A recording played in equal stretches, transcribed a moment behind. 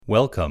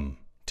Welcome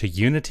to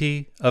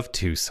Unity of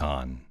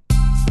Tucson. This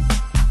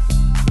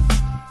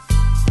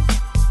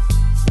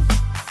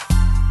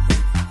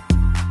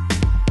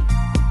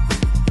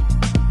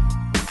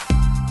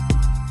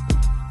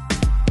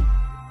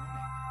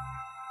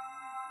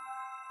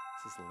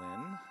is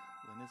Lynn.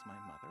 Lynn is my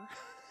mother.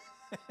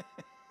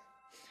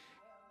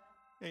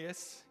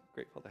 Yes,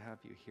 grateful to have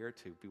you here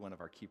to be one of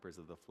our keepers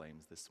of the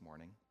flames this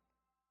morning.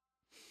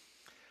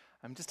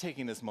 I'm just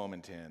taking this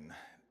moment in.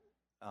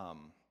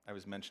 I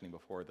was mentioning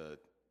before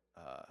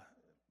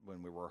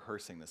when we were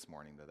rehearsing this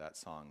morning that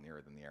song,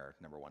 Nearer Than the Air,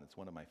 number one, it's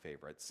one of my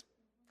favorites.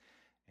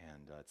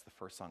 And it's the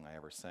first song I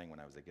ever sang when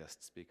I was a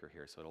guest speaker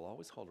here, so it'll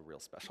always hold a real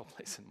special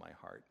place in my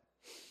heart.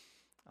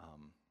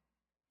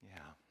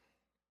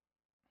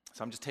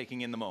 So I'm just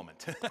taking in the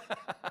moment.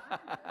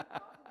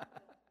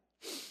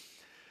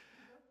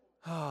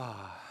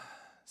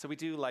 So we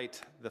do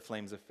light the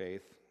flames of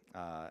faith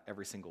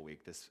every single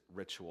week, this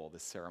ritual,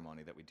 this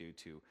ceremony that we do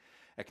to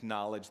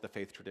acknowledge the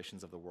faith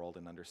traditions of the world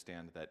and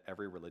understand that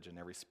every religion,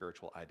 every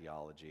spiritual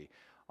ideology,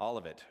 all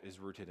of it is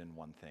rooted in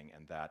one thing,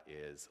 and that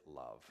is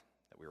love.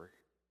 That we're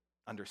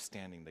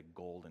understanding the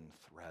golden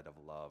thread of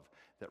love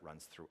that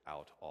runs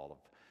throughout all of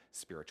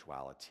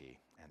spirituality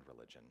and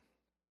religion.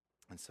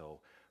 And so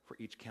for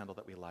each candle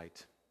that we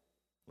light,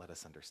 let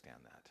us understand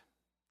that.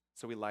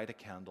 So we light a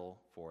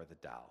candle for the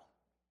Tao.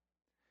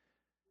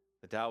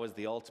 The Tao is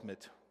the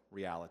ultimate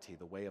reality,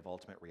 the way of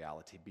ultimate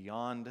reality,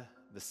 beyond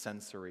the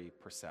sensory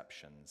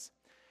perceptions,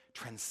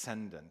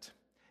 transcendent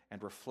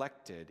and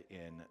reflected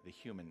in the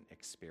human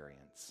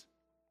experience.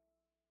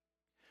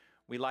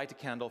 We light a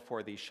candle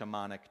for the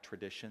shamanic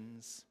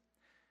traditions,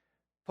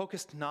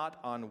 focused not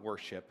on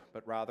worship,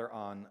 but rather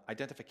on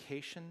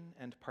identification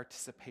and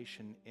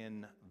participation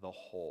in the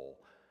whole,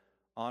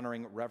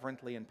 honoring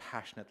reverently and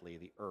passionately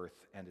the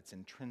earth and its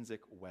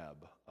intrinsic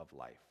web of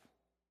life.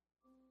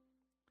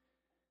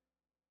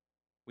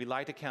 We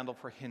light a candle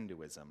for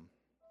Hinduism,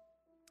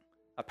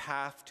 a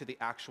path to the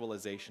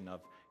actualization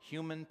of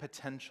human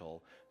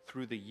potential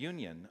through the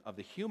union of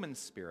the human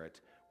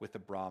spirit with the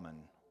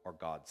Brahman or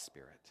God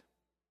spirit.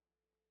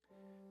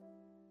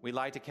 We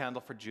light a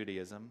candle for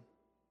Judaism,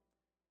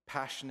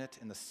 passionate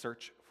in the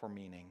search for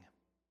meaning,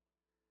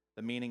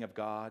 the meaning of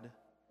God,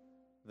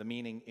 the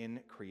meaning in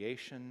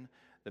creation,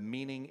 the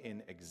meaning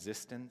in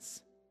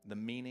existence, the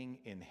meaning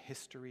in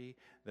history,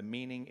 the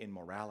meaning in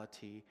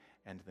morality,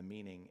 and the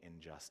meaning in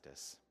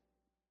justice.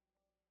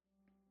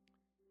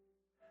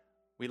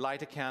 We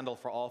light a candle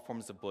for all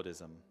forms of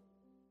Buddhism.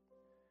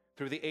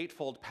 Through the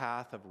eightfold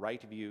path of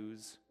right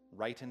views,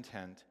 right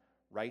intent,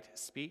 right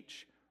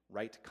speech,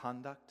 right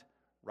conduct,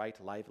 right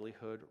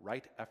livelihood,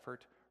 right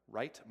effort,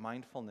 right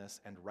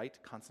mindfulness, and right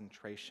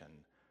concentration,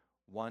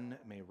 one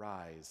may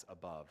rise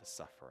above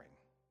suffering.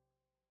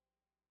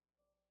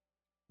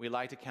 We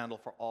light a candle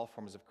for all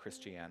forms of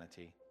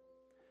Christianity,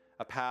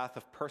 a path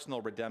of personal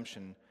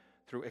redemption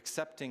through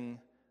accepting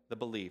the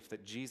belief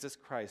that Jesus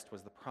Christ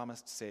was the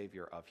promised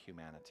Savior of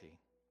humanity.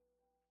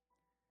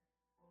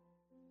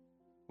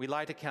 We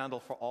light a candle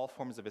for all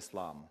forms of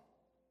Islam,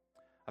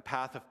 a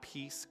path of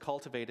peace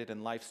cultivated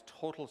in life's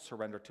total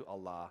surrender to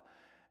Allah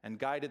and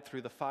guided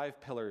through the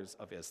 5 pillars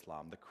of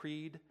Islam: the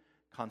creed,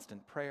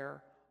 constant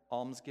prayer,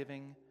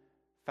 almsgiving,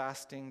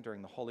 fasting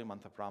during the holy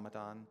month of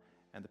Ramadan,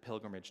 and the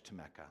pilgrimage to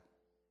Mecca.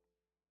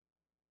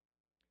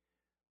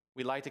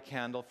 We light a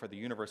candle for the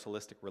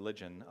universalistic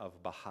religion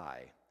of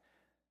Baha'i.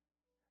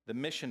 The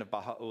mission of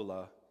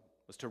Baha'u'llah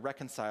was to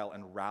reconcile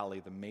and rally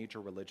the major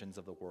religions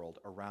of the world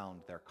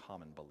around their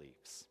common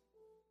beliefs.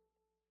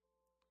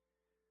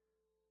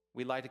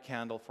 We light a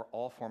candle for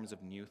all forms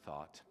of New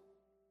Thought.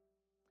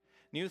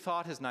 New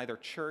Thought is neither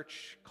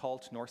church,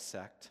 cult, nor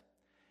sect.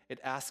 It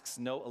asks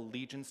no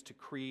allegiance to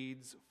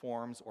creeds,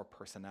 forms, or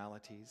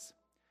personalities.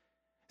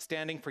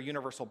 Standing for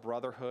universal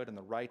brotherhood and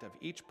the right of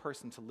each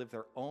person to live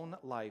their own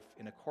life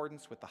in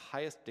accordance with the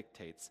highest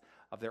dictates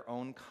of their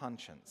own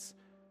conscience.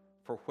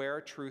 For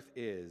where truth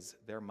is,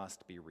 there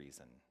must be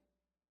reason.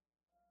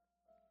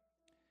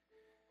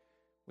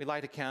 We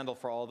light a candle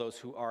for all those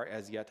who are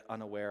as yet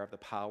unaware of the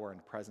power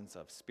and presence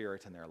of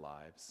Spirit in their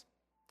lives,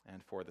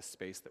 and for the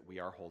space that we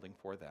are holding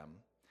for them,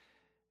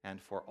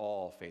 and for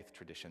all faith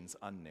traditions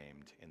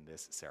unnamed in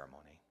this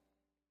ceremony.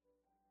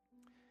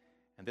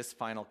 And this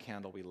final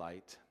candle we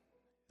light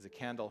is a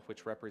candle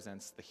which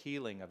represents the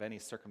healing of any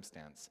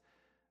circumstance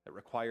that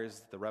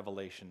requires the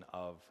revelation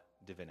of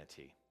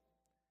divinity.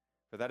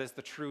 For that is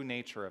the true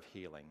nature of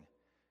healing,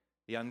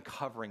 the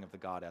uncovering of the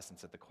God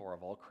essence at the core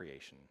of all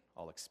creation,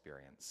 all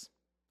experience.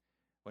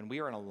 When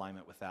we are in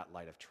alignment with that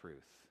light of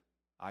truth,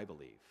 I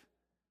believe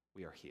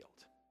we are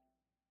healed.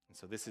 And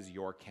so this is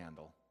your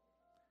candle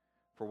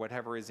for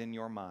whatever is in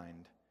your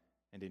mind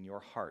and in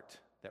your heart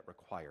that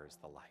requires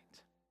the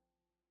light.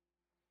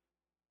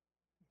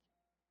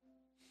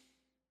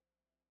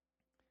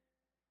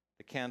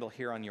 The candle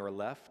here on your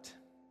left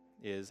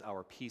is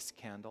our peace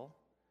candle.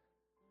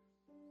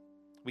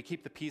 We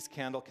keep the peace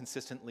candle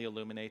consistently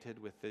illuminated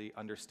with the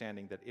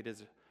understanding that it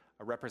is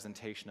a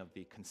representation of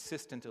the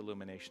consistent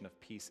illumination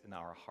of peace in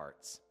our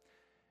hearts.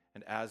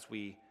 And as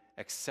we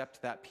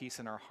accept that peace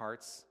in our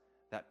hearts,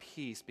 that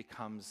peace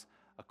becomes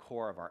a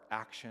core of our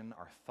action,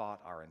 our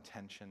thought, our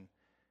intention,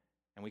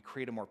 and we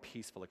create a more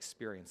peaceful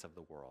experience of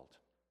the world.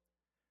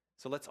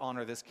 So let's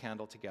honor this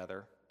candle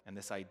together and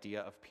this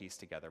idea of peace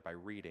together by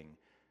reading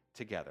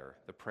together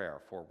the prayer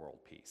for world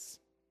peace.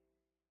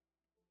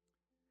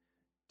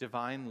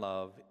 Divine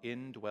love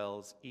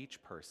indwells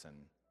each person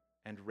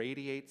and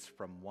radiates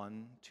from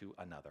one to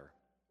another.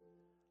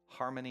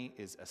 Harmony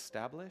is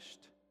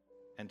established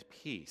and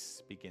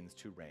peace begins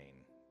to reign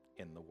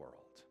in the world.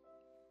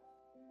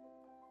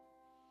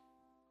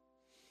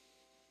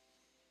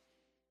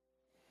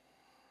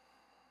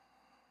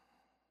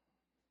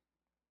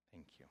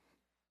 Thank you.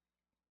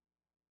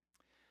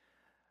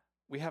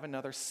 We have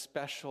another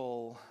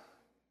special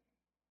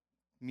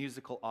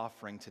musical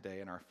offering today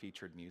in our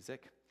featured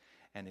music,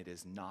 and it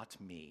is not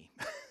me.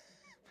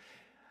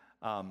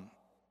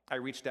 I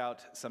reached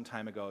out some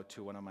time ago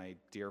to one of my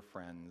dear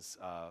friends,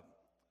 a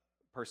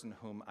person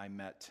whom I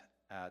met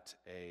at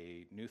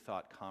a New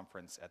Thought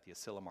conference at the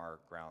Asilomar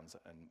grounds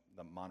in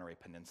the Monterey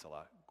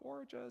Peninsula.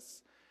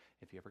 Gorgeous.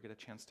 If you ever get a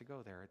chance to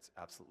go there, it's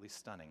absolutely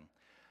stunning.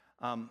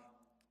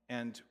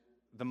 And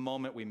the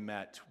moment we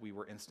met, we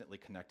were instantly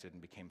connected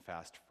and became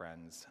fast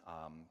friends.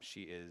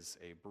 She is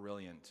a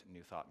brilliant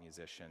New Thought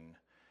musician.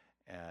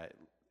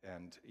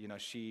 And you know,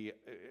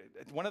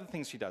 one of the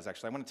things she does,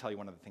 actually, I want to tell you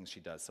one of the things she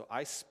does. So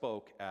I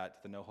spoke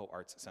at the NoHo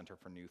Arts Center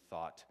for New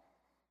Thought,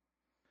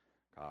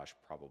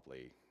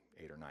 probably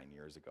 8 or 9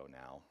 years ago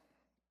now.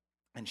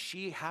 And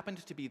she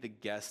happened to be the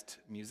guest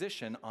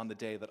musician on the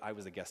day that I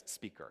was a guest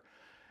speaker.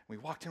 We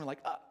walked in and we're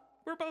like,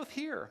 we're both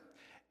here.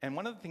 And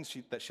one of the things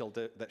that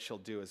she'll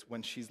do is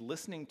when she's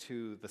listening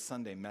to the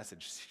Sunday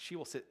message, she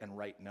will sit and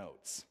write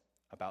notes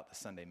about the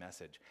Sunday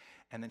message.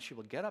 And then she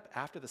will get up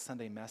after the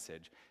Sunday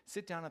message,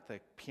 sit down at the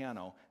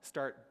piano,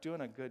 start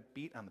doing a good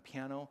beat on the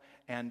piano,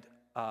 and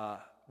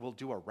we'll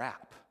do a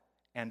rap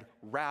and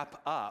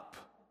wrap up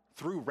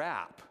through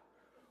rap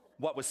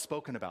what was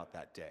spoken about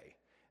that day.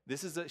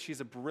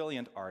 She's a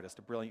brilliant artist,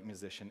 a brilliant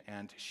musician,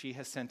 and she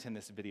has sent in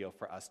this video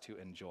for us to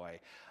enjoy.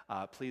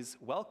 Please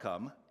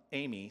welcome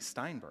Amy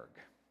Steinberg.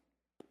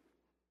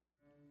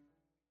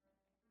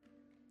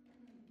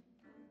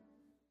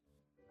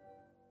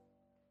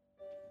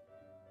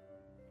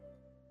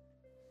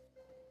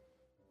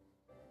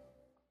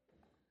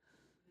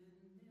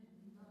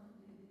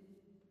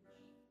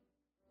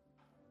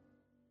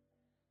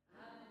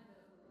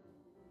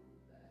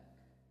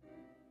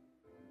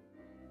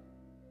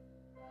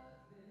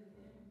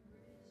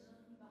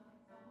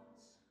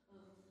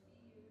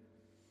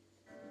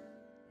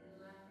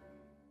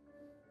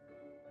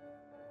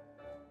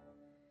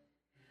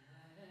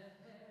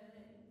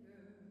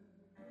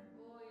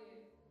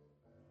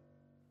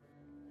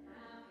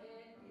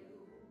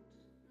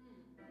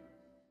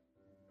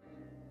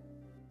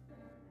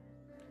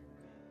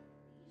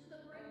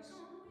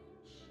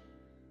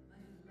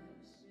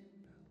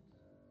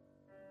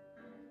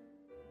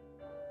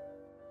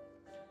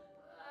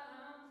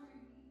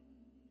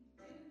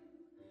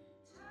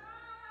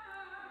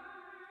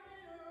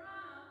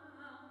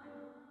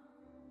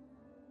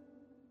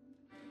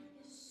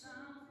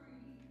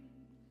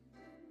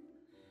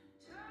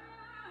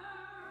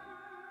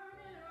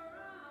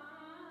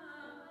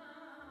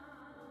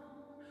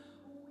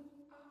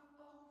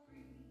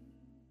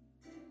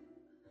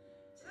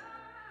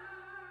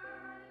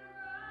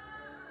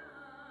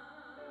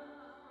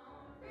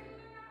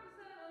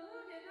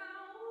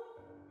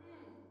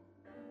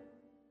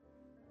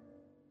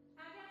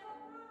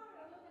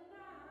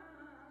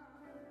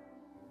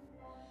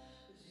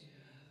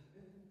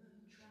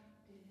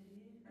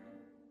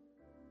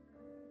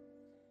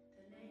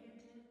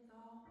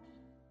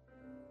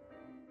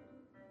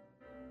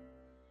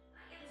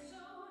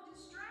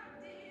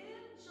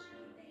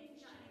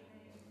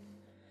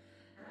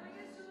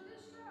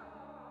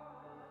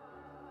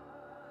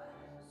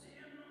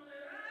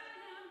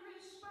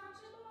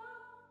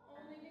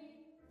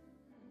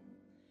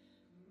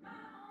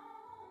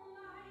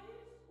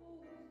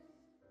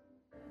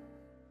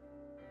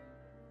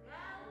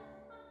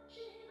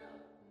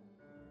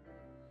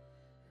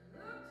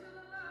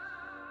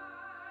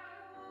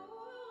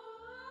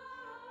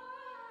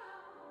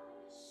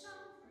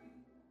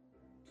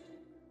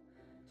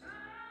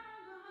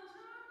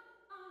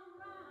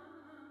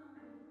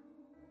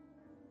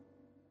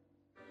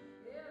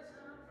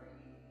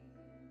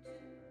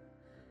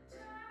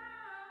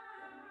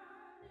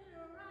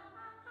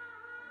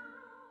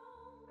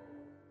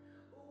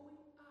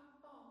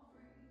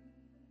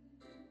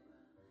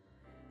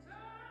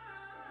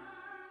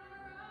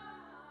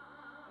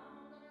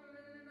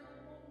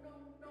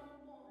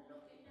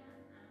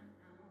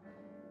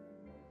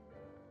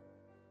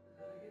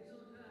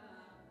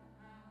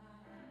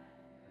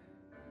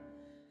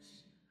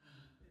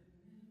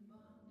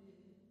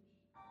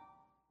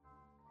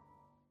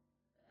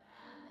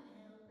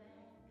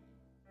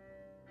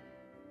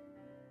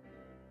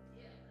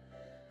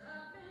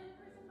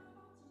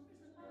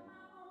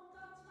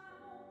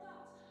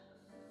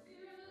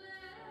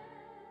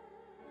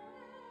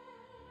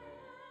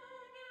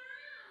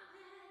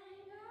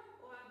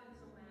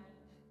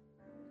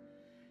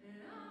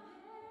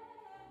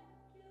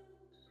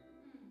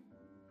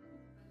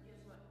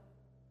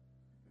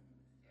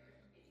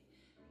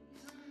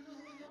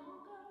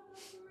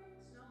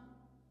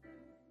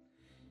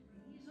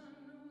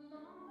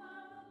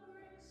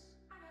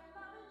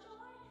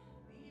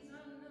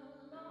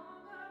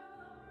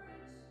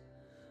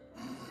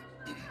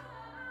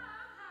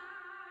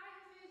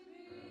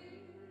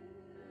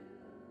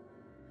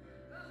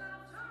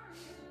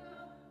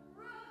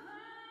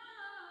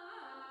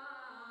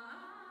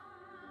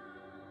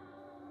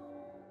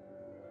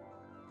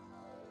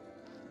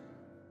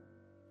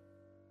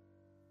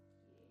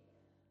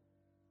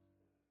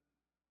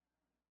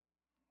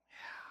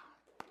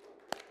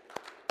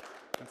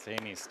 That's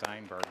Amy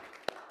Steinberg.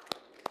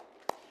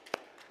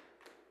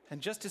 And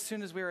just as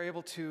soon as we are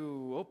able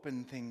to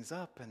open things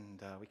up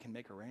and we can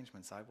make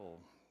arrangements, I'll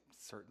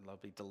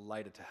be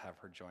delighted to have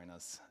her join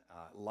us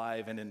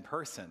live and in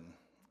person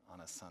on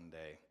a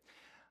Sunday.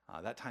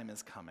 That time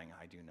is coming,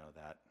 I do know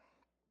that.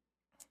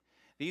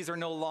 These are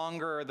no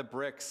longer the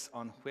bricks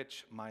on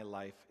which my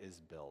life is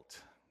built.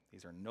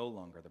 These are no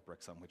longer the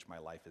bricks on which my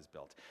life is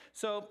built.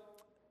 So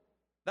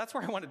that's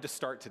where I wanted to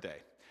start today.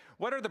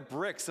 What are the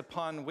bricks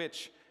upon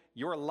which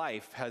your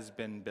life has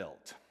been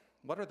built?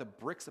 What are the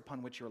bricks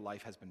upon which your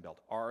life has been built?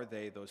 Are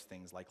they those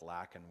things like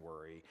lack and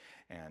worry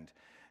and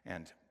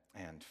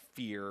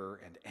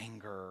fear and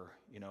anger?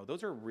 You know,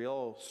 those are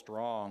real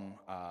strong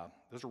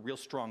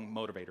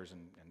motivators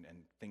and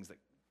things that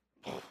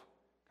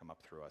come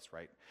up through us,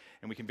 right?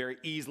 And we can very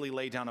easily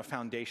lay down a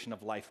foundation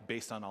of life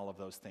based on all of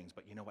those things.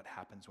 But you know what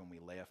happens when we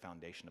lay a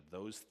foundation of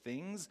those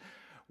things?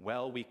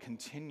 Well, we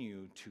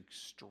continue to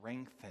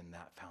strengthen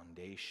that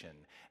foundation,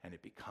 and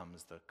it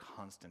becomes the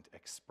constant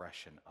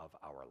expression of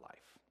our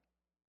life.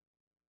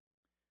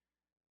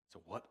 So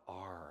what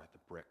are the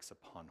bricks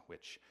upon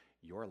which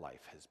your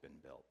life has been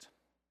built?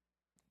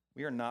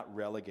 We are not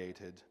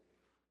relegated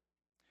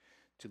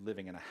to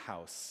living in a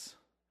house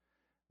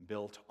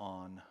built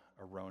on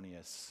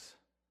erroneous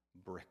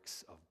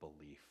bricks of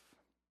belief.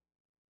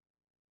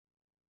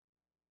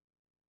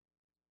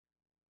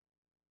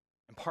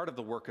 And part of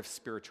the work of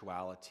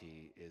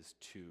spirituality is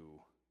to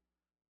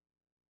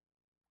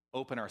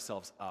open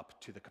ourselves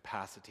up to the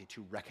capacity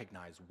to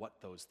recognize what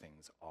those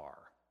things are.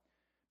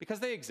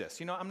 Because they exist.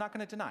 You know, I'm not going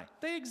to deny.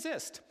 They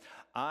exist.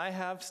 I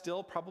have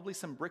still probably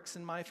some bricks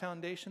in my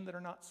foundation that are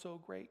not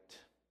so great.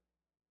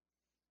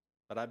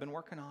 But I've been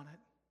working on it,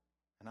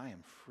 and I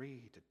am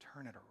free to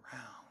turn it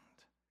around.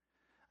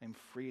 I'm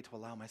free to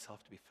allow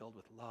myself to be filled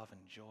with love and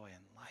joy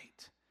and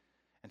light,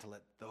 and to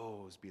let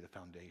those be the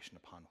foundation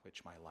upon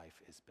which my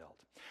life is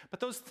built. But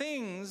those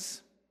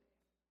things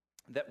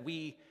that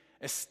we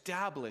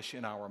establish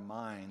in our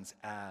minds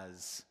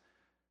as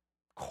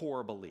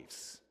core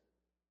beliefs,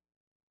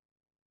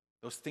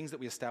 those things that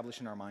we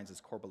establish in our minds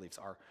as core beliefs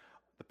are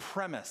the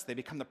premise. They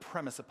become the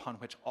premise upon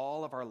which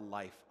all of our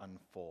life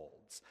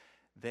unfolds.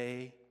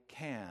 They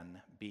can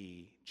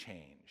be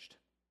changed.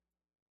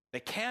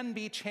 They can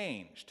be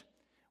changed.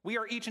 We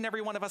are each and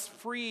every one of us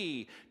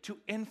free to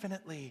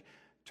infinitely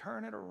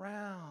turn it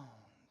around.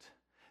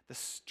 The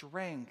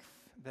strength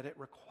that it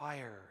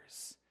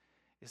requires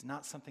is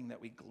not something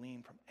that we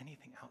glean from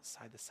anything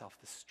outside the self.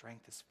 The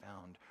strength is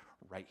found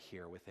right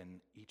here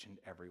within each and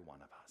every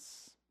one of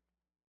us.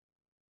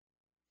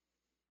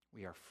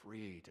 We are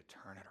free to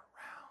turn it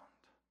around.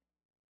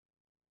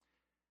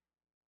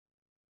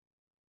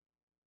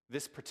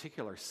 This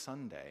particular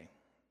Sunday,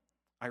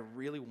 I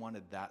really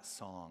wanted that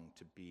song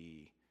to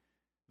be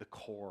the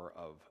core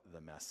of the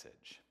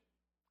message.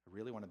 I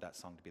really wanted that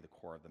song to be the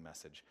core of the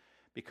message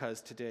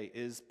because today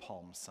is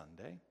Palm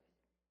Sunday,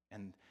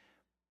 and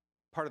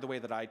part of the way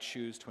that I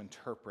choose to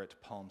interpret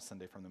Palm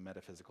Sunday from the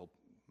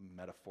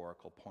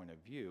metaphorical point of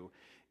view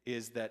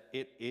is that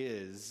it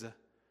is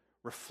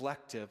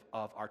reflective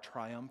of our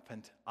triumph.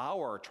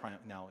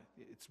 Now,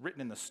 it's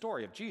written in the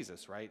story of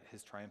Jesus, right?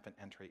 His triumphant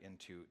entry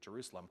into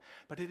Jerusalem.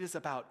 But it is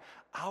about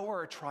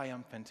our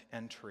triumphant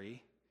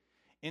entry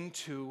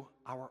into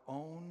our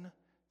own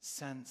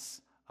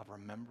sense of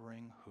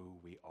remembering who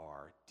we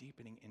are,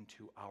 deepening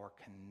into our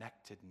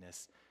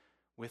connectedness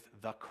with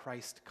the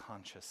Christ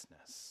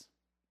consciousness.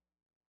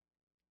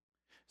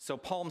 So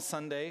Palm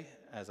Sunday,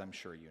 as I'm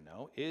sure you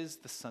know, is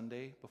the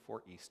Sunday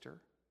before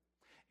Easter.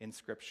 In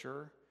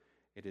Scripture,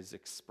 it is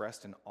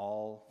expressed in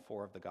all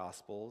four of the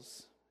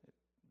Gospels. It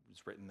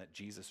was written that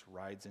Jesus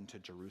rides into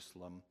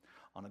Jerusalem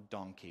on a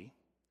donkey.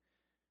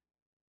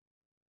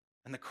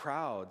 And the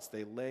crowds,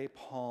 they lay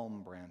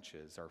palm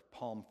branches, or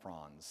palm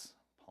fronds.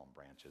 Palm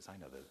branches, I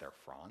know that they're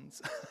fronds.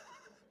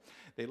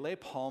 They lay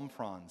palm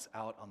fronds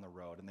out on the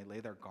road, and they lay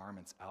their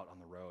garments out on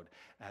the road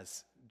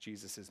as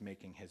Jesus is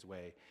making his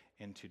way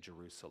into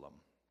Jerusalem.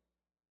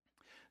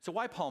 So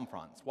why palm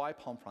fronds? Why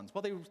palm fronds?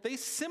 Well, they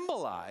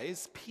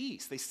symbolize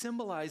peace. They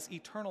symbolize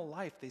eternal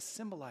life. They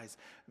symbolize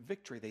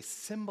victory. They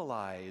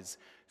symbolize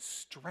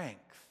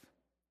strength.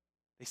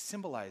 They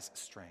symbolize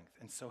strength.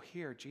 And so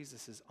here,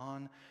 Jesus is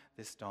on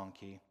this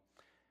donkey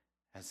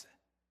as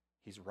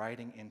he's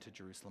riding into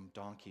Jerusalem,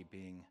 donkey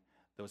being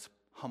those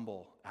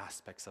humble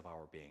aspects of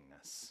our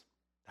beingness.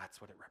 That's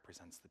what it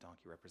represents. The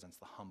donkey represents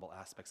the humble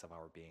aspects of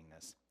our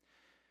beingness.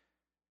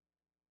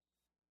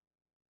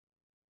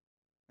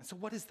 And so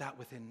what is that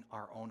within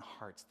our own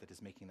hearts that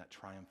is making that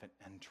triumphant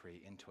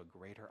entry into a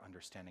greater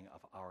understanding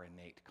of our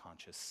innate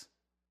conscious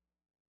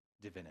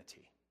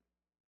divinity?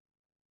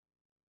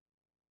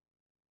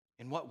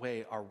 In what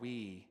way are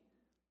we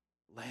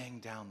laying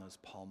down those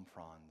palm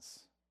fronds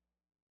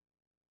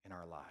in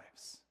our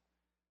lives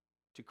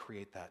to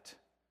create that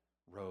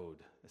road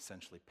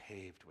essentially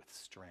paved with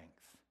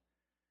strength?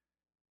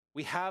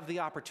 We have the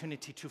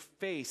opportunity to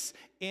face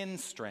in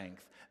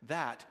strength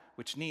that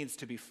which needs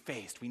to be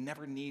faced. We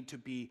never need to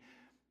be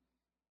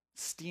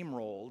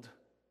steamrolled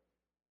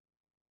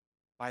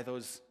by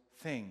those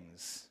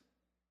things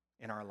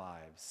in our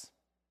lives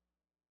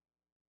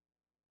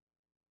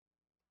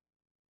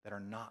that are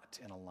not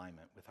in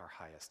alignment with our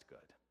highest good.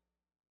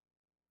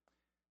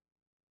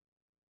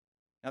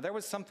 Now, there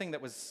was something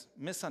that was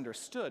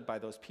misunderstood by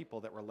those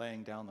people that were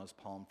laying down those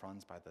palm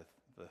fronds, by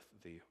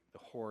the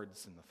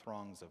hordes and the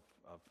throngs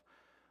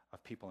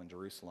of people in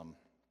Jerusalem.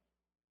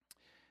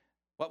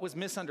 What was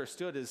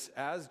misunderstood is,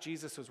 as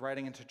Jesus was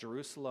riding into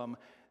Jerusalem,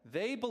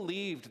 they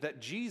believed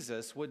that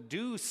Jesus would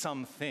do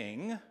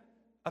something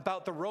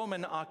about the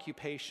Roman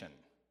occupation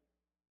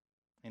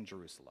in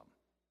Jerusalem.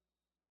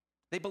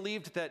 They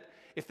believed that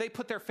if they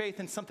put their faith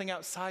in something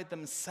outside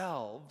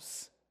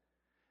themselves,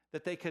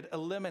 that they could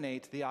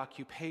eliminate the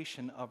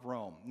occupation of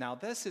Rome. Now,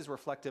 this is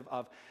reflective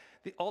of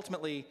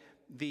ultimately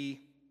the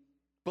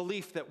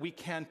belief that we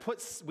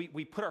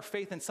put our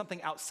faith in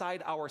something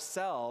outside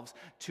ourselves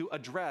to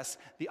address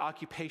the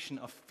occupation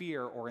of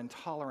fear or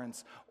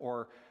intolerance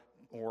or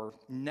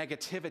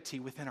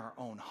negativity within our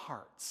own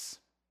hearts.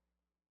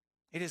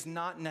 It is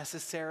not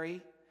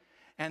necessary,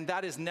 and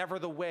that is never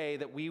the way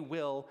that we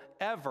will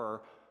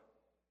ever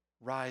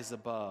rise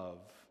above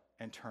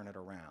and turn it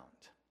around.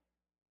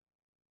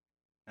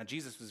 Now,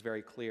 Jesus was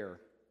very clear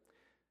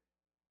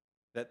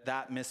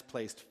that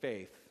misplaced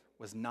faith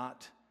was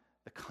not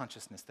the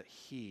consciousness that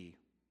he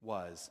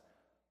was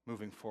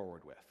moving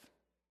forward with.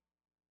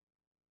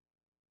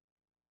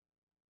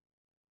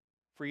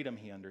 Freedom,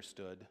 he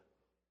understood,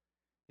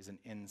 is an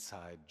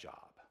inside job.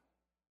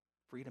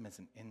 Freedom is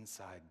an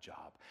inside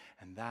job,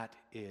 and that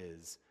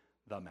is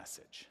the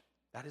message.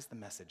 That is the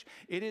message.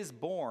 It is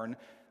born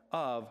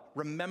of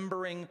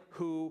remembering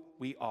who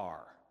we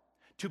are.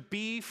 To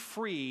be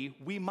free,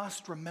 we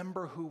must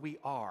remember who we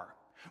are.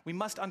 We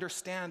must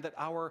understand that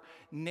our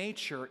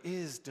nature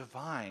is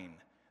divine,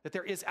 that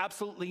there is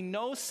absolutely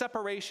no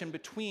separation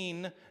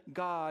between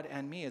God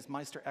and me. As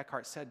Meister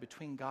Eckhart said,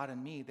 between God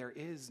and me, there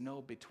is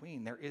no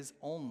between. There is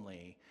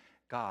only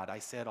God. I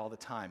say it all the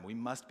time. We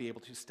must be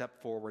able to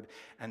step forward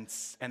and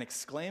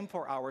exclaim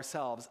for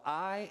ourselves,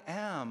 I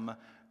am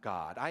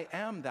God. I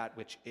am that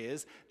which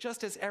is,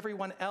 just as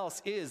everyone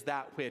else is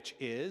that which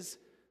is.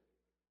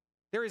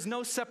 There is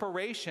no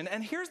separation.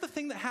 And here's the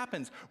thing that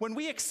happens. When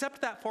we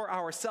accept that for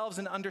ourselves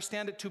and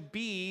understand it to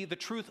be the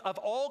truth of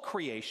all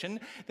creation,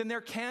 then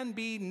there can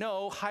be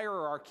no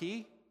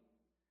hierarchy.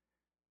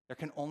 There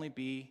can only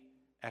be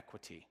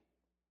equity.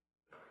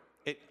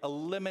 It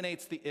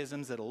eliminates the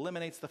isms, it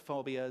eliminates the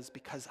phobias,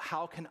 because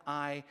how can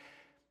I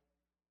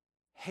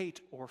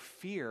hate or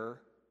fear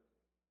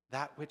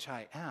that which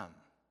I am?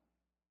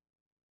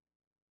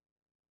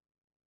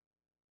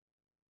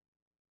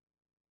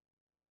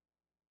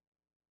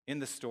 In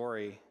the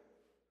story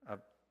of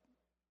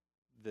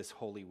this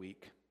Holy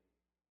Week,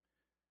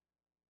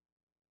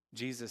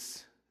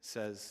 Jesus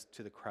says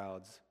to the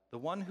crowds, "The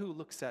one who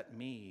looks at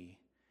me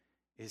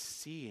is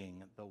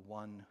seeing the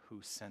one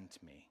who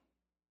sent me."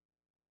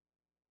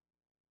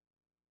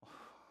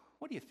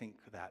 What do you think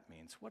that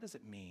means? What does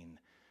it mean,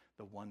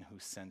 the one who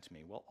sent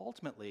me? Well,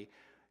 ultimately,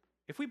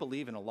 if we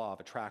believe in a law of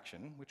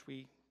attraction, which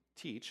we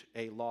teach,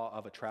 a law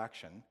of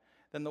attraction,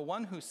 then the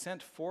one who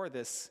sent for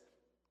this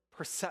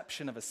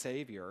perception of a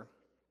Savior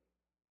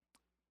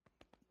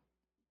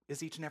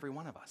is each and every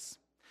one of us.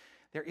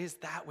 There is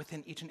that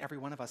within each and every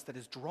one of us that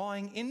is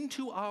drawing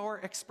into our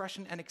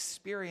expression and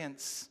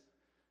experience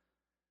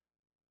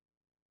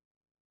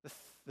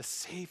the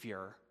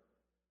Savior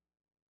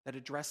that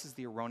addresses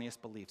the erroneous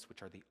beliefs,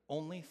 which are the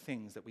only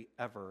things that we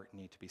ever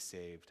need to be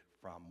saved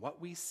from.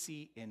 What we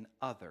see in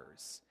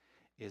others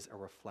is a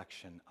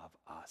reflection of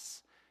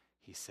us.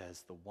 He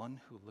says, "The one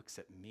who looks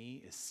at me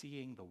is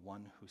seeing the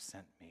one who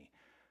sent me."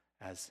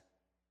 As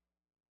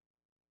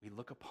we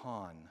look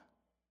upon,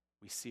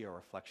 we see a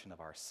reflection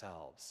of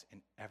ourselves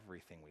in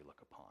everything we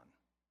look upon.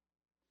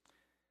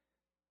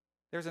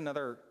 There's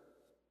another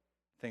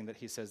thing that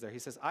he says there. He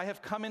says, "I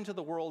have come into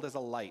the world as a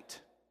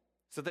light,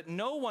 so that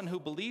no one who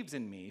believes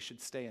in me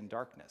should stay in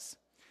darkness."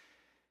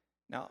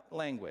 Now,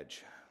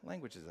 language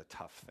is a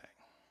tough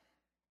thing,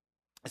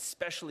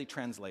 especially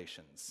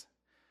translations.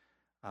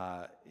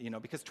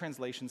 Because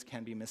translations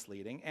can be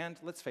misleading. And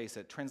let's face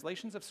it,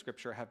 translations of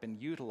Scripture have been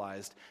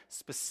utilized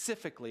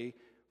specifically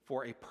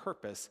for a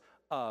purpose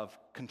of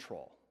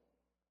control.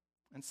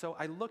 And so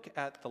I look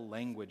at the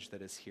language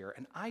that is here,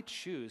 and I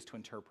choose to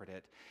interpret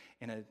it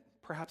in a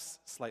perhaps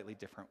slightly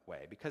different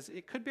way, because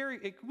we could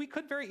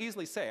very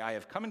easily say, "I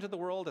have come into the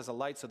world as a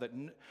light so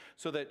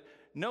that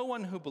no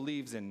one who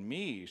believes in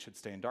me should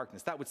stay in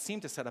darkness." That would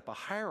seem to set up a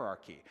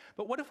hierarchy.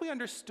 But what if we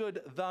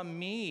understood the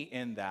me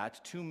in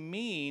that to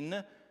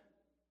mean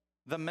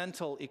the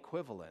mental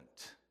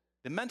equivalent?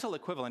 The mental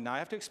equivalent, now I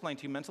have to explain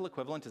to you, mental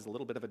equivalent is a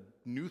little bit of a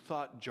New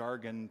Thought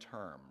jargon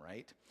term,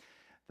 right?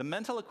 The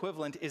mental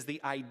equivalent is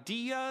the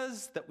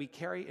ideas that we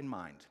carry in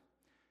mind.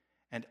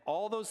 And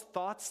all those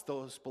thoughts,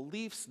 those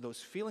beliefs,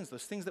 those feelings,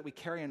 those things that we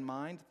carry in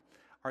mind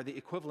are the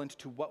equivalent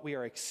to what we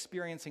are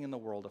experiencing in the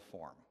world of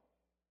form.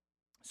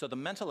 So the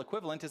mental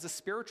equivalent is a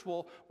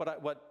spiritual,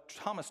 what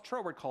Thomas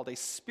Troward called a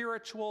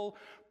spiritual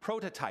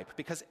prototype,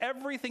 because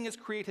everything is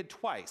created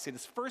twice. It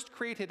is first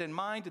created in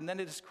mind, and then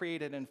it is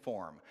created in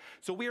form.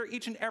 So we are,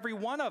 each and every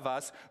one of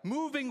us,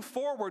 moving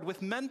forward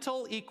with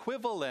mental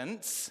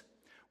equivalents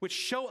which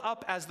show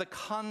up as the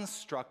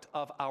construct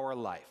of our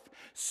life.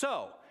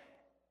 So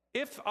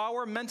if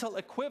our mental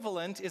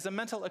equivalent is a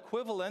mental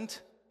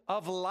equivalent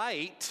of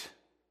light,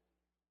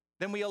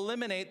 then we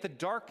eliminate the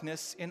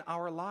darkness in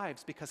our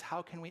lives, because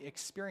how can we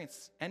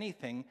experience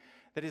anything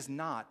that is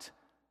not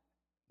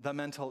the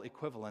mental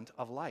equivalent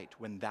of light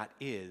when that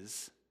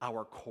is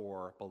our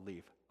core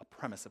belief, a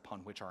premise upon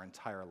which our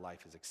entire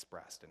life is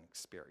expressed and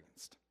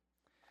experienced?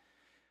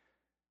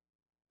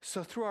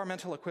 So through our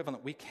mental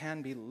equivalent, we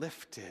can be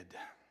lifted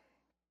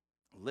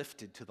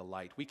to the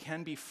light. We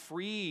can be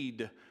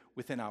freed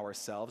within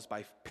ourselves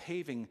by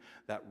paving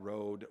that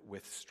road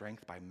with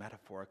strength, by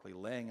metaphorically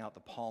laying out the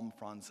palm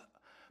fronds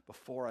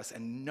before us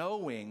and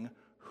knowing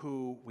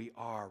who we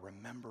are,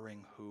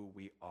 remembering who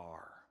we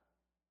are.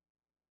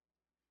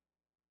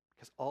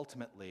 Because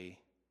ultimately,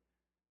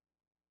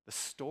 the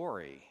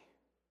story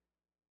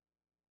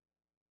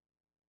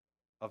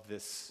of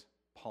this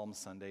Palm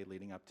Sunday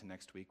leading up to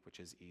next week, which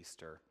is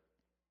Easter,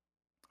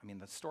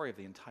 the story of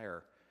the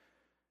entire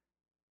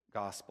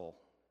gospel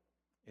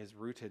is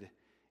rooted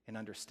in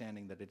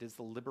understanding that it is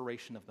the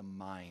liberation of the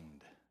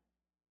mind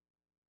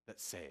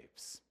that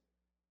saves.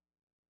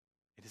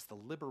 It is the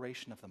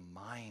liberation of the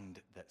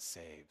mind that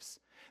saves.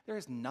 There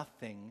is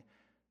nothing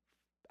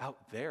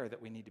out there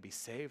that we need to be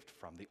saved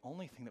from. The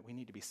only thing that we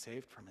need to be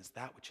saved from is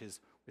that which is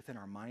within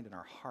our mind and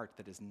our heart,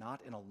 that is not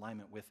in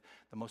alignment with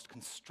the most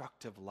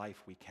constructive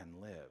life we can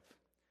live.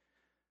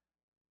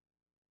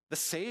 The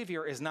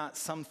Savior is not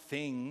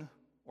something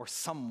or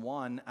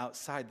someone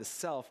outside the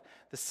self.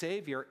 The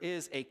Savior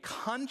is a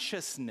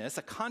consciousness,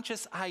 a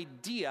conscious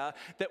idea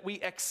that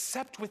we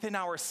accept within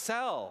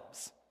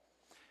ourselves.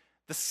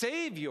 The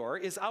Savior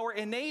is our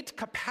innate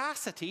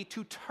capacity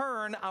to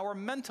turn our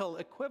mental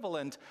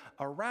equivalent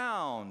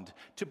around,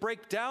 to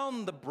break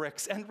down the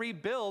bricks and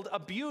rebuild a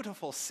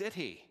beautiful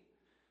city.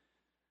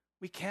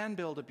 We can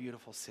build a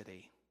beautiful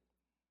city.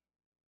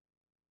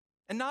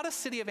 And not a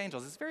city of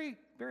angels. It's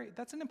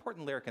that's an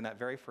important lyric in that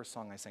very first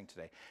song I sang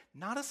today.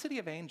 Not a city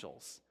of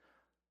angels,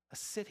 a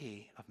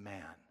city of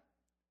man.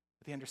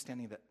 With the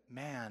understanding that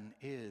man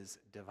is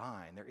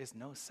divine. There is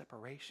no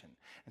separation.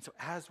 And so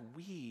as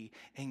we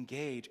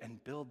engage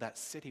and build that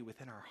city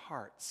within our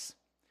hearts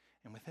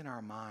and within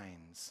our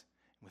minds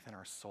and within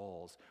our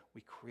souls,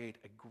 we create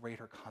a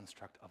greater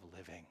construct of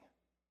living.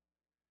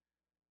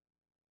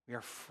 We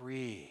are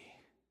free.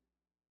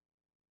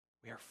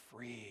 We are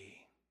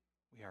free.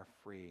 We are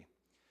free.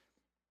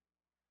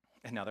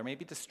 And now there may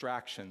be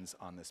distractions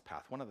on this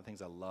path. One of the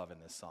things I love in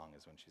this song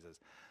is when she says,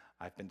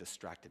 I've been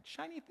distracted.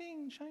 Shiny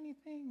thing, shiny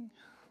thing.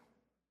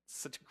 It's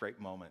such a great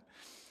moment.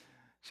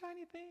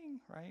 Shiny thing,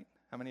 right?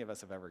 How many of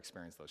us have ever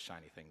experienced those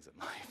shiny things in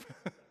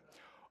life?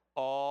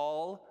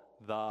 All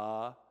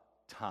the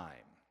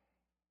time.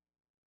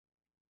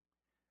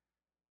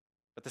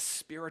 But the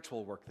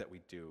spiritual work that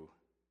we do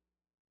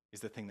is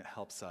the thing that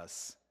helps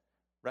us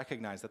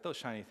recognize that those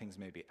shiny things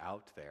may be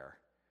out there,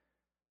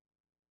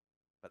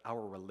 but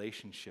our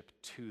relationship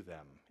to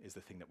them is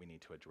the thing that we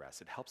need to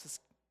address. It helps us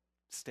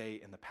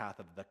stay in the path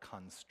of the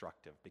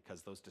constructive,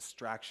 because those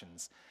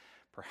distractions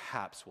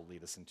perhaps will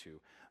lead us into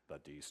the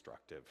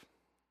destructive.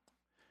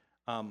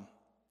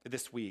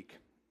 This week,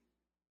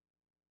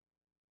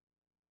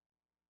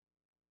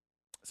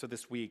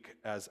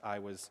 as I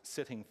was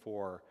sitting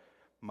for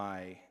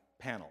my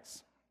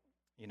panels,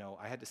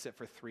 I had to sit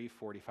for 3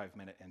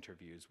 45-minute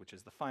interviews, which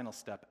is the final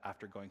step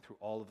after going through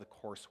all of the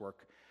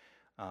coursework,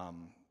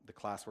 the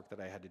classwork that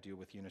I had to do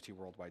with Unity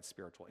Worldwide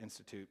Spiritual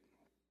Institute,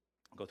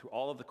 go through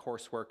all of the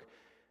coursework,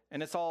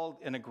 and it's all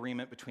an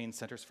agreement between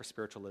Centers for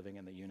Spiritual Living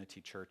and the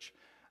Unity Church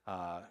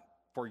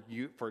for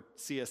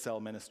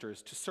CSL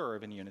ministers to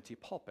serve in Unity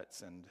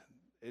pulpits. And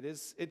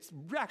it's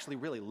actually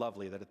really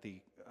lovely that at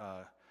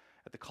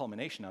the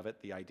culmination of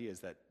it, the idea is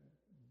that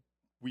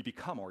we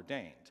become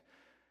ordained.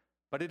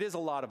 But it is a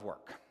lot of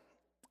work.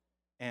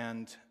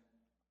 And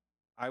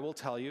I will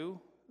tell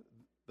you,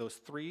 those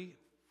 3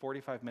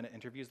 45-minute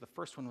interviews, the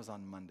first one was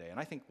on Monday. And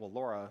I think,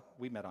 Laura,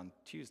 we met on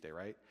Tuesday,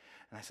 right?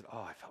 And I said,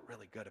 I felt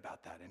really good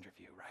about that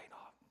interview, right?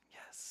 Oh,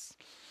 yes.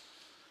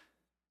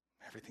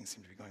 Everything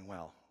seemed to be going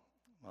well.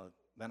 Well,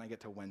 then I get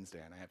to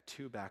Wednesday, and I have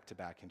 2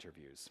 back-to-back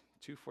interviews,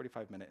 2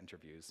 45-minute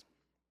interviews.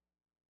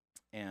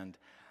 And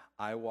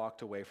I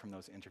walked away from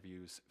those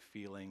interviews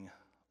feeling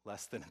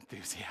less than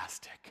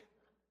enthusiastic.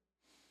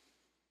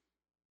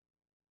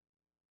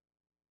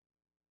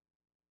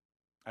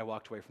 I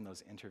walked away from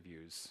those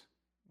interviews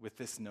with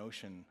this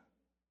notion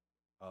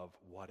of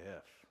what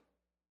if?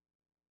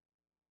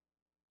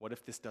 What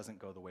if this doesn't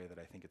go the way that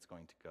I think it's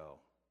going to go?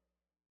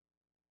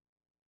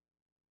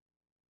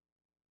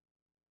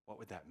 What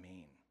would that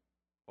mean?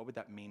 What would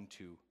that mean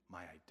to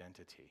my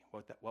identity?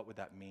 What would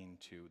that mean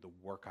to the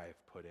work I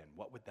have put in?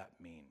 What would that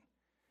mean?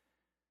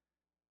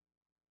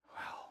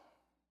 Well,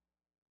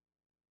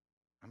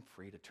 I'm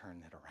free to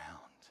turn it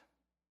around.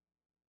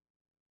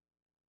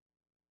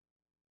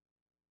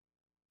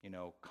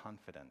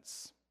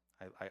 Confidence.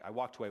 I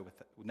walked away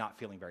with not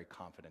feeling very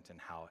confident in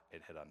how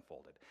it had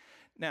unfolded.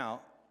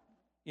 Now,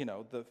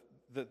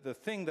 the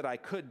thing that I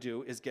could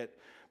do is get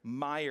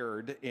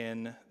mired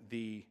in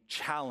the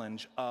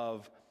challenge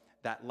of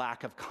that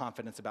lack of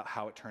confidence about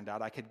how it turned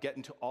out. I could get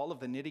into all of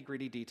the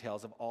nitty-gritty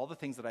details of all the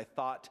things that I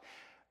thought,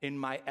 in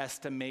my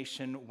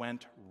estimation,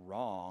 went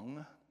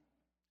wrong.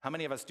 How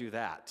many of us do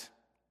that?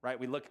 Right?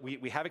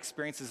 We have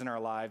experiences in our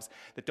lives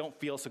that don't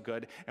feel so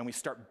good, and we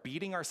start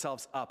beating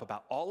ourselves up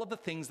about all of the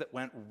things that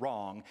went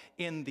wrong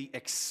in the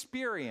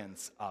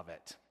experience of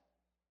it.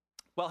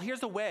 Well,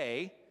 here's a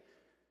way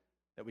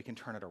that we can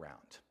turn it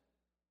around.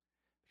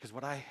 Because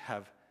what I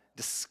have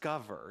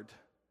discovered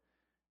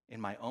in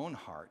my own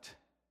heart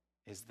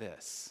is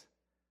this.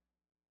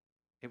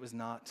 It was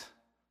not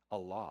a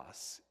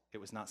loss. It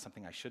was not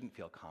something I shouldn't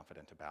feel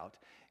confident about.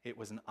 It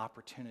was an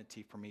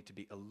opportunity for me to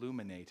be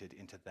illuminated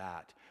into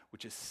that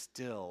which is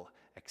still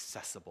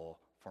accessible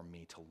for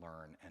me to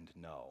learn and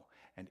know.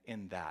 And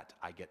in that,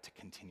 I get to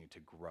continue to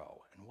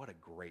grow. And what a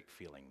great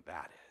feeling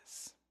that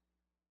is.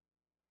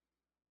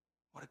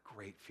 What a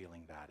great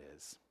feeling that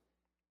is.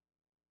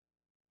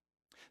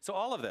 So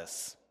all of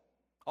this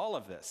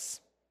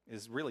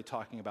is really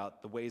talking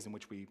about the ways in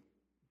which we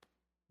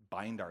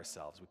bind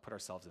ourselves, we put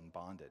ourselves in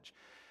bondage.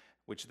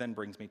 Which then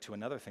brings me to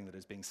another thing that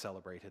is being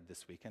celebrated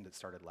this weekend. It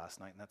started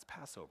last night, and that's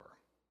Passover.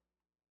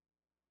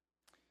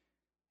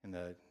 In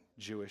the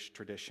Jewish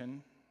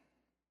tradition,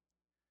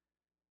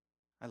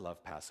 I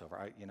love Passover.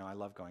 I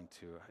love going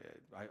to.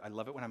 I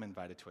love it when I'm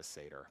invited to a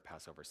Seder,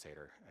 Passover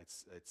Seder.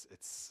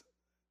 It's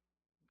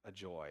a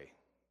joy,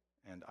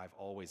 and I've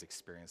always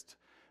experienced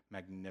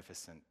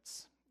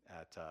magnificence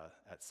at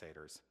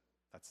Seders.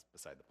 That's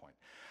beside the point.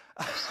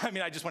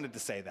 I just wanted to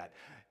say that.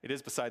 It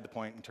is beside the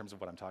point in terms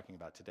of what I'm talking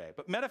about today.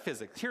 But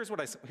metaphysically, here's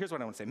what I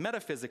want to say.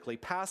 Metaphysically,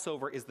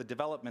 Passover is the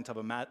development of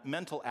a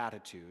mental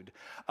attitude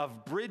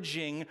of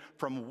bridging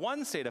from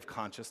one state of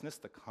consciousness,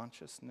 the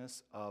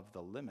consciousness of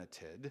the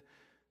limited,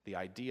 the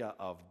idea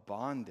of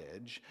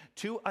bondage,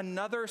 to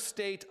another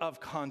state of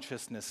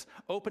consciousness,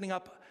 opening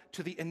up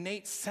to the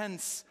innate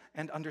sense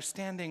and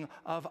understanding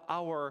of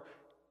our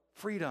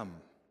freedom.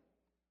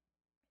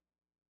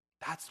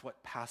 That's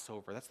what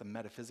Passover, that's the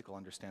metaphysical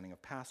understanding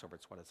of Passover.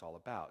 It's what it's all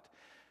about.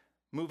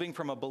 Moving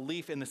from a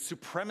belief in the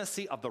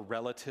supremacy of the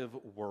relative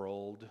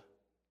world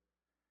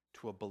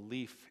to a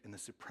belief in the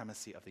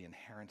supremacy of the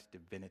inherent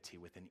divinity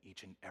within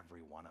each and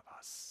every one of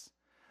us.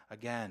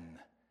 Again,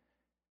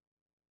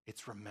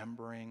 it's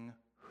remembering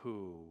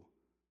who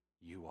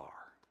you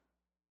are.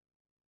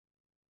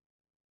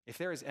 If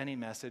there is any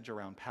message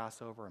around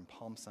Passover and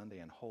Palm Sunday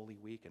and Holy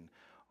Week and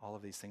all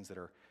of these things that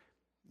are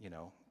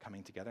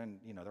coming together, and,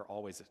 they're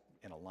always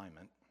in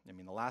alignment.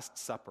 The Last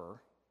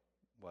Supper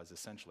was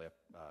essentially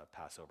a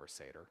Passover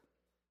Seder.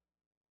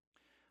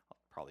 I'll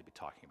probably be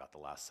talking about the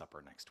Last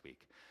Supper next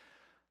week.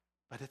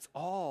 But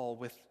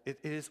it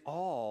is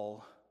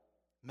all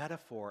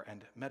metaphor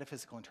and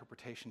metaphysical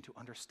interpretation to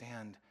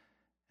understand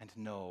and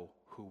know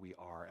who we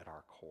are at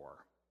our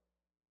core.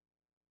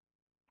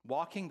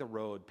 Walking the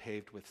road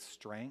paved with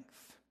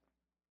strength,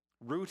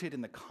 rooted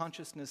in the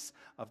consciousness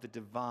of the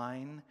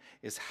divine,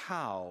 is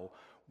how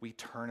we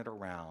turn it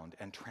around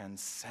and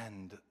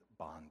transcend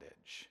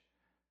bondage.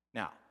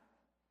 Now,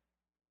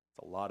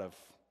 it's a lot of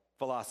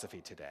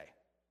philosophy today.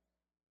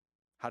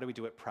 How do we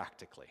do it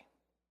practically?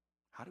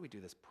 How do we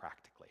do this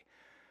practically?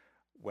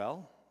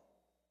 Well,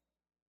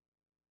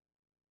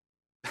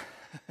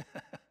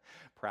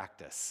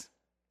 practice.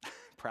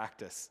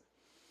 Practice.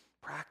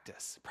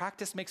 Practice.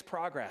 Practice makes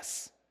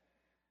progress.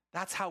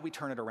 That's how we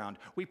turn it around.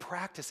 We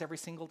practice every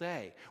single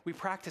day. We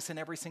practice in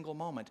every single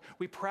moment.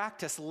 We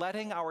practice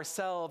letting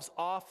ourselves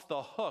off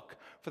the hook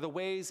for the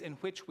ways in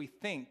which we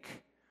think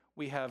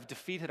we have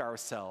defeated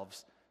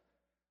ourselves.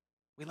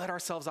 We let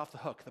ourselves off the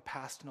hook. The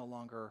past no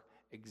longer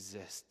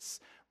exists.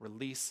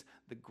 Release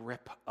the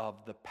grip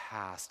of the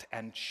past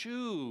and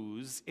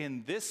choose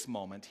in this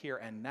moment, here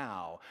and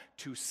now,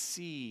 to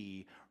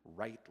see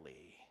rightly.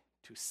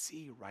 To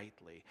see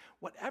rightly,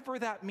 whatever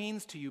that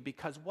means to you,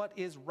 because what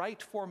is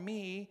right for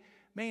me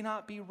may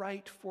not be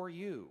right for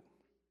you.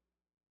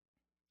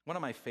 One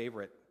of my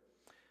favorite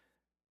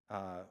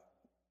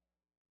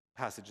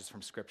passages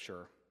from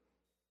Scripture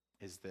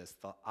is this: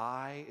 the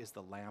eye is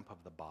the lamp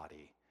of the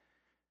body.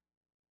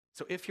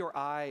 So if your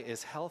eye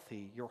is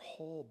healthy, your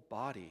whole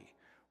body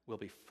will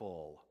be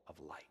full of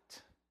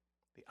light.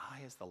 The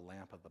eye is the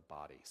lamp of the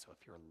body. So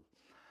if your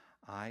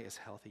eye is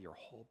healthy, your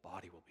whole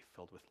body will be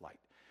filled with light.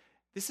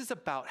 This is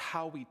about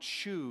how we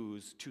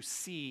choose to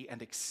see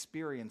and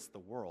experience the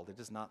world. It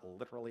is not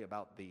literally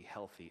about the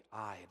healthy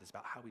eye. It is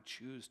about how we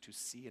choose to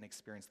see and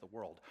experience the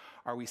world.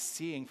 Are we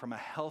seeing from a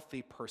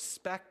healthy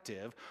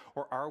perspective,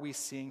 or are we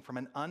seeing from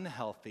an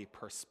unhealthy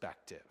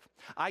perspective?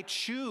 I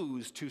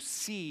choose to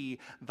see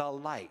the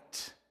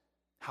light.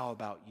 How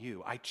about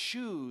you? I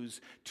choose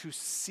to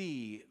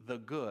see the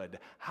good.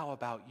 How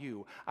about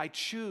you? I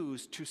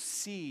choose to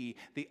see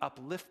the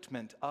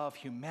upliftment of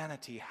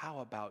humanity. How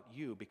about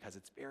you? Because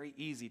it's very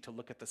easy to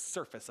look at the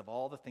surface of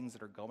all the things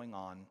that are going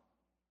on.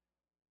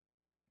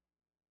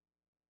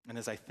 And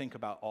as I think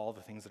about all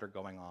the things that are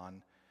going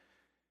on,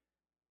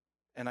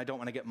 and I don't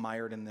want to get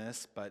mired in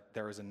this, but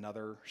there is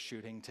another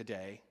shooting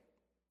today,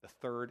 the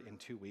third in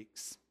 2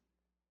 weeks.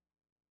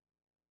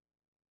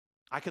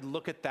 I could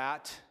look at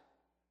that,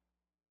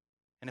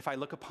 and if I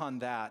look upon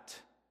that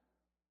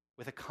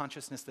with a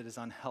consciousness that is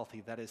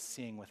unhealthy, that is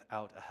seeing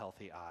without a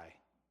healthy eye.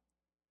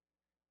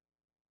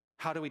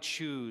 How do we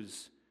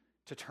choose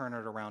to turn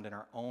it around in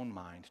our own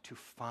mind, to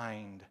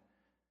find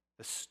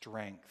the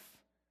strength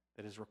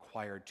that is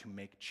required to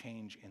make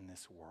change in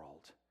this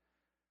world?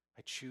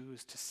 I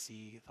choose to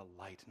see the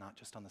light, not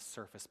just on the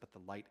surface, but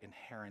the light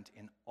inherent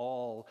in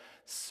all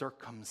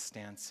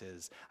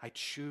circumstances. I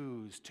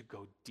choose to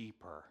go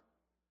deeper.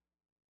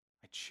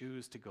 I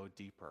choose to go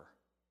deeper.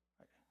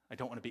 I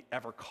don't want to be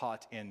ever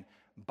caught in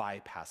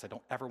bypass. I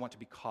don't ever want to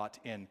be caught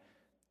in,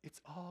 it's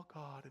all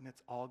God and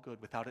it's all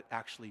good, without it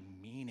actually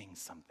meaning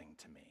something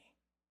to me.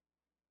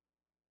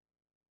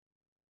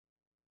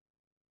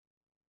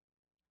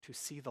 To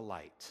see the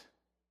light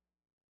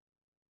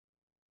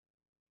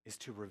is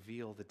to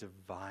reveal the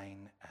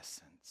divine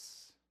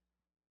essence.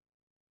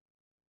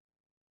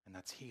 And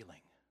that's healing.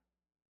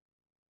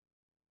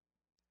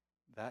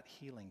 That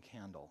healing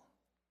candle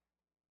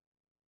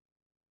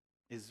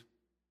is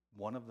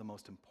one of the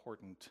most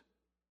important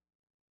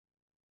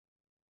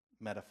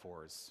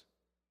metaphors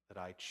that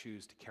I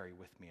choose to carry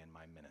with me in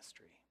my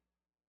ministry.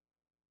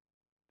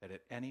 That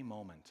at any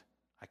moment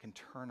I can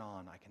turn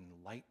on, I can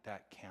light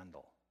that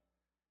candle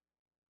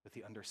with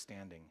the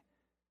understanding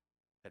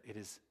that it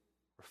is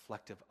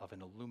reflective of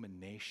an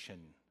illumination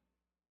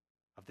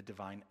of the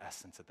divine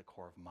essence at the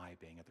core of my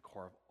being, at the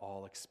core of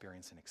all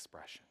experience and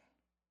expression.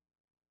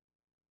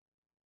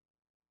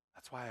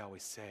 That's why I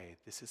always say,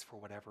 this is for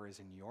whatever is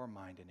in your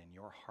mind and in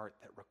your heart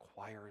that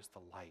requires the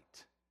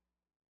light.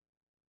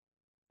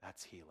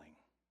 That's healing.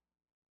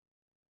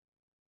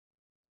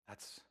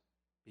 That's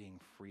being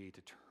free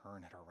to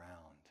turn it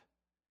around.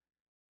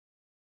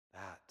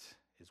 That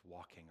is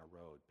walking a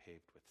road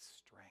paved with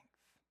strength.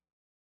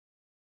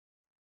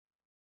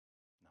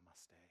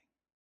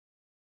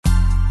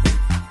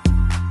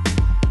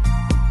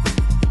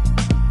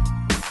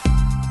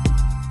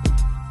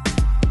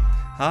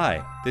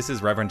 Hi, this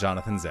is Reverend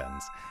Jonathan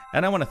Zenz,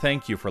 and I want to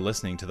thank you for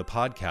listening to the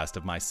podcast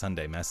of my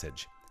Sunday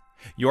message.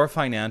 Your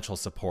financial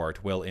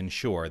support will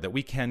ensure that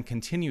we can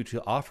continue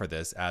to offer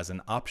this as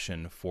an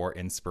option for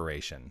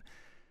inspiration.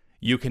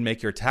 You can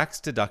make your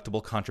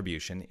tax-deductible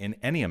contribution in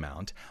any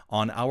amount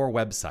on our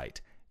website,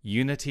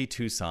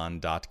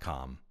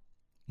 unitytucson.com.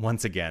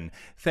 Once again,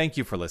 thank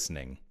you for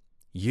listening.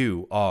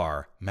 You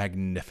are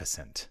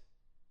magnificent.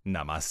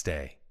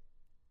 Namaste.